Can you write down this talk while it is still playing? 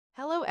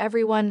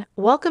everyone,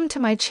 welcome to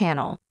my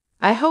channel.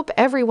 I hope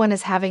everyone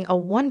is having a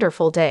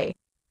wonderful day.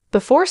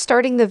 Before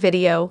starting the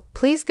video,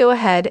 please go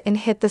ahead and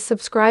hit the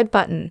subscribe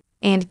button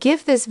and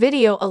give this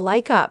video a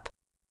like up.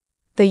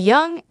 The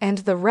young and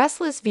the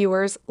restless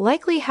viewers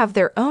likely have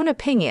their own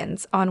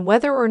opinions on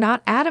whether or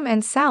not Adam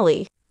and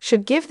Sally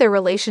should give their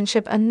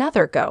relationship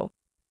another go.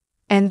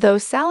 And though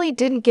Sally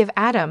didn't give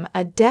Adam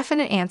a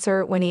definite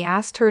answer when he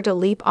asked her to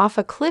leap off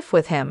a cliff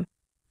with him,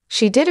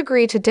 she did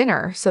agree to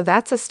dinner, so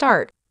that's a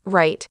start,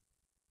 right?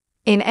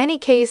 In any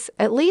case,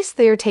 at least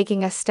they are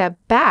taking a step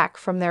back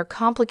from their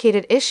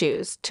complicated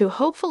issues to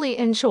hopefully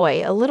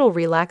enjoy a little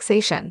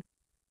relaxation.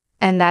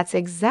 And that's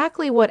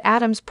exactly what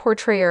Adam's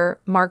portrayer,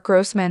 Mark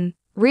Grossman,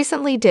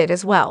 recently did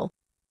as well.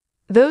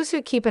 Those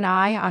who keep an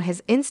eye on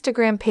his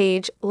Instagram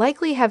page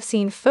likely have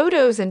seen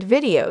photos and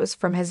videos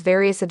from his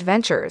various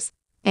adventures,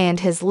 and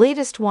his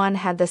latest one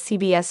had the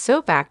CBS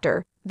soap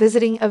actor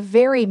visiting a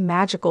very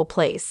magical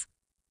place.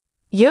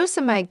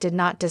 Yosemite did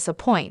not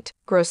disappoint,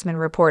 Grossman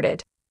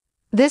reported.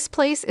 This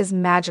place is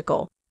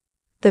magical.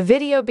 The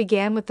video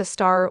began with the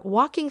star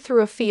walking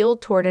through a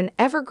field toward an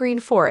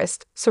evergreen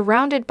forest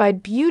surrounded by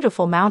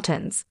beautiful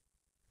mountains.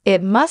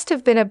 It must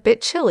have been a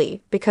bit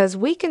chilly because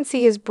we can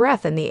see his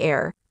breath in the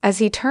air as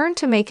he turned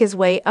to make his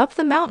way up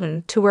the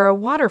mountain to where a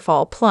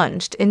waterfall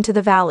plunged into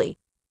the valley.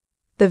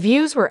 The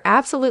views were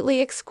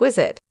absolutely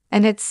exquisite,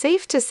 and it's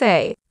safe to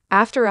say,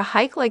 after a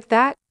hike like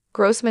that,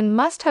 Grossman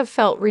must have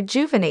felt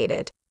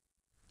rejuvenated.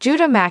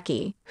 Judah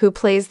Mackey, who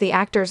plays the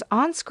actor's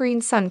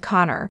on-screen son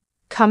Connor,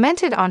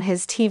 commented on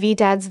his TV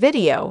dad's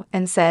video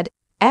and said,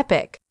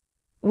 "Epic.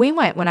 We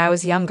went when I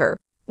was younger.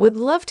 Would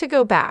love to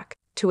go back,"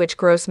 to which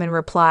Grossman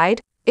replied,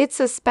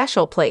 "It's a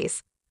special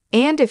place.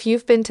 And if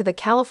you've been to the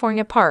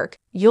California park,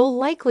 you'll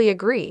likely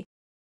agree."